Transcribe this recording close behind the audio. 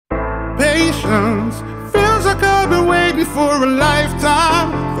Patience feels like I've been waiting for a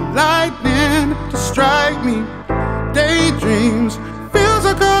lifetime for lightning to strike me. Daydreams feels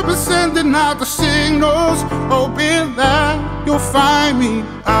like I've been sending out the signals, hoping that you'll find me.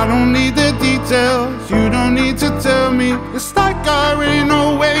 I don't need the details, you don't need to tell me. It's like I already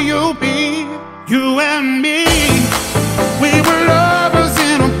know where you'll be. You and me.